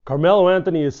Carmelo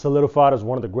Anthony is solidified as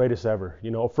one of the greatest ever.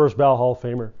 First ballot Hall of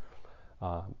Famer.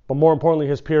 But more importantly,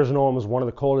 his peers know him as one of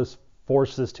the coldest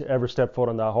forces to ever step foot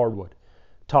on that hardwood.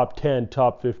 Top 10,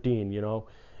 top 15.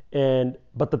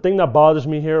 But the thing that bothers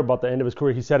me here about the end of his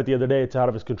career, he said it the other day, it's out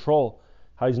of his control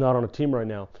how he's not on a team right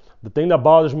now. The thing that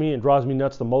bothers me and drives me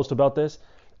nuts the most about this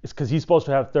is because he's supposed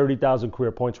to have 30,000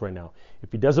 career points right now.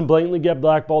 If he doesn't blatantly get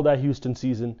blackballed that Houston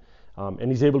season,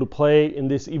 and he's able to play in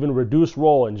this even reduced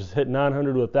role and just hit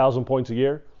 900 to 1,000 points a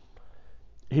year,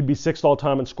 he'd be sixth all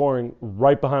time in scoring,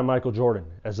 right behind Michael Jordan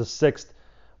as the sixth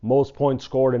most points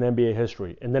scored in NBA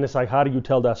history. And then it's like, how do you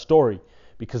tell that story?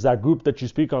 Because that group that you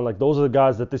speak on, like, those are the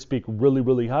guys that they speak really,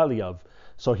 really highly of.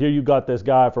 So here you got this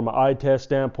guy from an eye test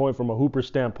standpoint, from a hooper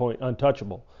standpoint,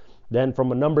 untouchable. Then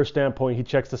from a number standpoint, he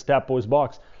checks the stat boys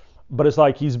box. But it's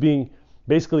like he's being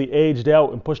basically aged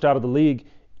out and pushed out of the league,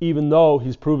 even though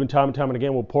he's proven time and time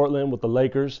again with Portland, with the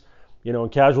Lakers,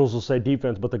 and casuals will say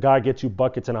defense, but the guy gets you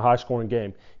buckets in a high-scoring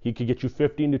game. He could get you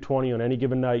 15 to 20 on any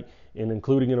given night, and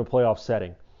including in a playoff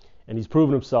setting. And he's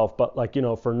proven himself, but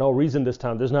for no reason this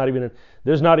time, there's not even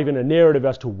a narrative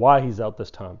as to why he's out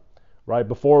this time, right?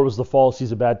 Before it was the false,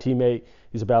 he's a bad teammate,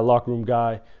 he's a bad locker room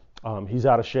guy, he's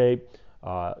out of shape.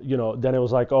 Then it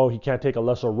was like, oh, he can't take a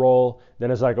lesser role. Then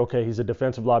it's like, okay, he's a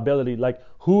defensive liability. Like,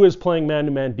 who is playing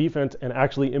man-to-man defense and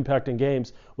actually impacting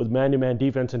games with man-to-man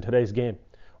defense in today's game,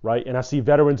 right? And I see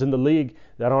veterans in the league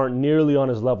that aren't nearly on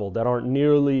his level, that aren't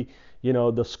nearly,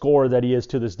 the scorer that he is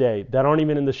to this day, that aren't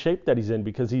even in the shape that he's in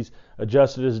because he's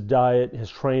adjusted his diet, his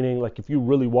training. Like, if you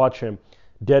really watch him,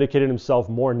 dedicated himself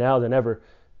more now than ever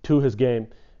to his game,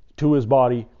 to his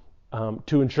body,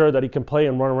 to ensure that he can play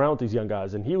and run around with these young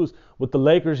guys. And he was, with the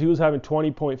Lakers, he was having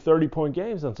 20-point, 30-point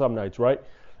games on some nights, right?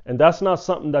 And that's not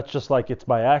something that's just like it's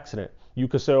by accident. You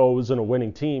could say, oh, it was in a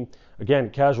winning team. Again,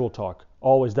 casual talk,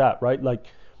 always that, right? Like,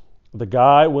 the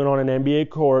guy went on an NBA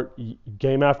court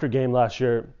game after game last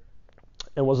year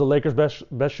and was the Lakers'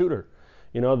 best shooter.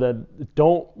 That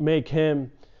don't make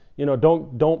him,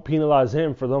 don't penalize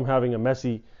him for them having a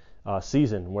messy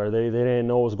season where they didn't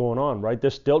know what was going on, right? They're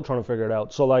still trying to figure it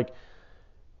out. So, like,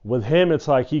 with him, it's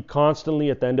like he constantly,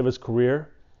 at the end of his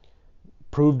career,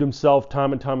 proved himself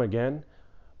time and time again,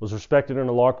 was respected in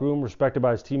the locker room, respected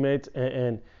by his teammates,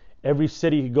 and every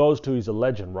city he goes to, he's a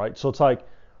legend, right? So it's like,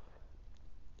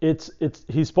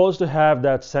 he's supposed to have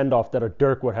that send-off that a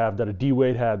Dirk would have, that a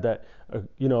D-Wade had, that,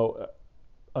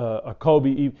 a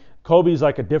Kobe. Kobe's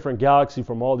like a different galaxy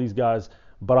from all these guys,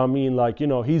 but I mean, like,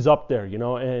 he's up there,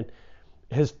 and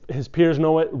his peers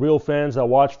know it. Real fans that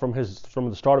watch from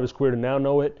the start of his career to now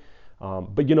know it.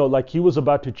 But like, he was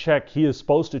about to check. He is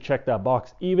supposed to check that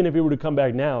box. Even if he were to come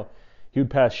back now, he would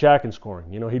pass Shaq in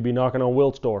scoring. He'd be knocking on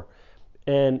Wilt's door.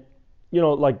 And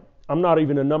like, I'm not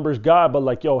even a numbers guy, but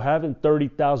like, having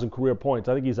 30,000 career points,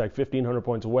 I think he's like 1,500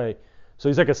 points away. So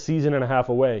he's like a season and a half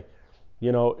away.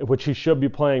 Which he should be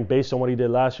playing based on what he did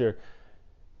last year.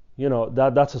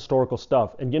 That's historical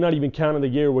stuff. And you're not even counting the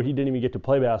year where he didn't even get to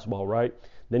play basketball, right?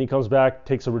 Then he comes back,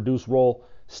 takes a reduced role,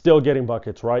 still getting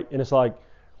buckets, right? And it's like,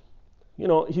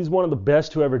 he's one of the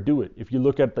best to ever do it. If you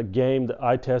look at the game, the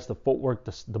eye test, the footwork,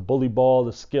 the bully ball,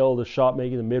 the skill, the shot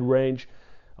making, the mid-range,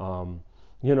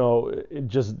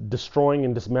 just destroying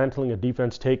and dismantling a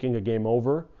defense, taking a game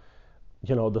over.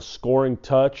 The scoring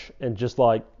touch and just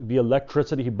like the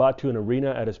electricity he brought to an arena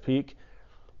at his peak,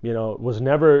 was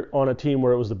never on a team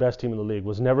where it was the best team in the league,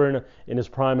 was never in his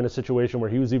prime in a situation where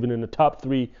he was even in the top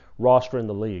 3 roster in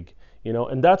the league,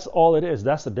 and that's all it is.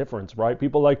 That's the difference, right?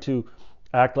 People like to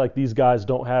act like these guys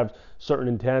don't have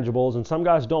certain intangibles, and some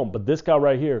guys don't, but this guy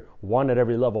right here won at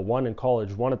every level, won in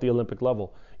college, won at the Olympic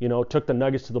level, took the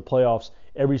Nuggets to the playoffs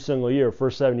every single year,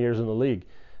 first 7 years in the league.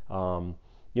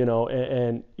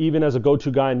 And even as a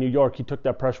go-to guy in New York, he took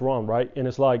that pressure on, right? And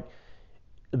it's like,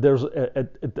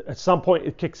 at some point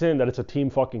it kicks in that it's a team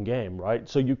fucking game, right?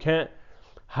 So you can't,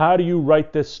 how do you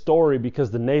write this story?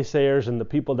 Because the naysayers and the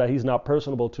people that he's not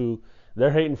personable to, they're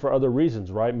hating for other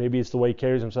reasons, right? Maybe it's the way he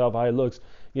carries himself, how he looks,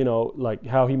 like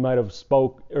how he might have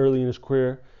spoke early in his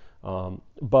career.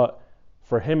 But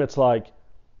for him, it's like,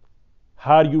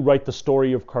 how do you write the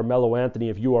story of Carmelo Anthony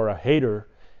if you are a hater?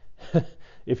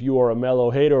 If you are a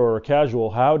mellow hater or a casual,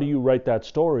 how do you write that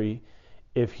story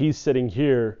if he's sitting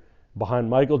here behind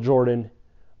Michael Jordan,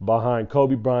 behind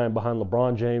Kobe Bryant, behind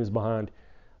LeBron James, behind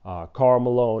Karl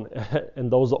Malone,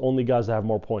 and those are the only guys that have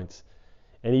more points?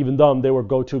 And even them, they were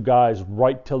go-to guys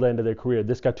right till the end of their career.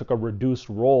 This guy took a reduced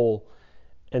role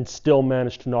and still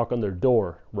managed to knock on their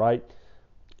door, right?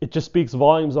 It just speaks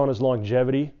volumes on his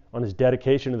longevity, on his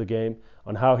dedication to the game,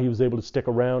 on how he was able to stick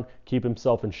around, keep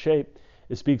himself in shape.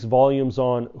 It speaks volumes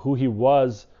on who he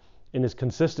was in his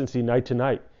consistency night to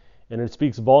night. And it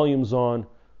speaks volumes on,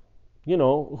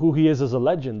 who he is as a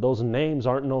legend. Those names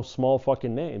aren't no small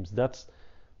fucking names. That's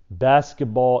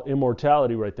basketball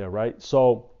immortality right there, right?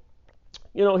 So,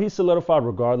 he's solidified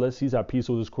regardless. He's at peace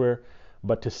with his career.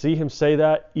 But to see him say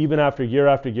that, even after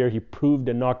year, he proved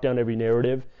and knocked down every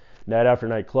narrative, night after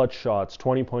night, clutch shots,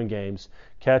 20-point games,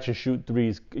 catch and shoot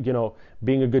threes,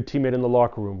 being a good teammate in the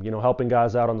locker room, helping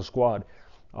guys out on the squad.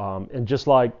 And just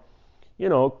like,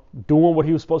 doing what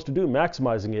he was supposed to do,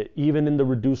 maximizing it, even in the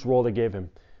reduced role they gave him.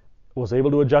 Was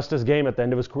able to adjust his game at the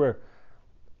end of his career.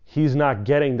 He's not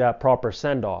getting that proper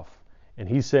send-off. And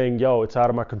he's saying, yo, it's out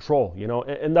of my control,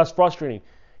 and that's frustrating.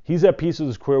 He's at peace with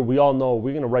his career. We all know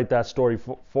we're going to write that story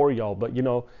for y'all. But,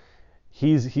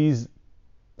 he's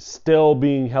still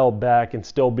being held back and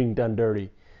still being done dirty.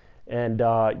 And,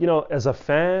 as a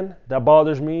fan, that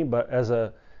bothers me. But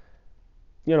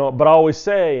but I always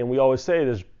say, and we always say,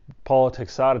 there's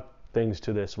politics side of things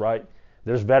to this, right?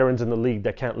 There's veterans in the league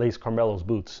that can't lace Carmelo's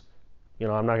boots.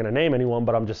 I'm not going to name anyone,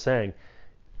 but I'm just saying,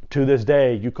 to this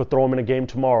day, you could throw him in a game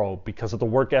tomorrow because of the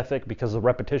work ethic, because of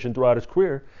repetition throughout his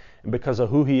career, and because of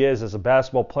who he is as a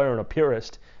basketball player and a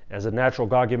purist, as a natural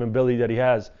God-given ability that he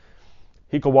has.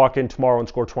 He could walk in tomorrow and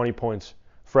score 20 points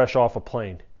fresh off a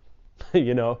plane.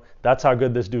 That's how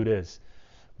good this dude is.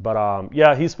 But,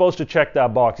 he's supposed to check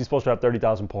that box. He's supposed to have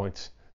 30,000 points.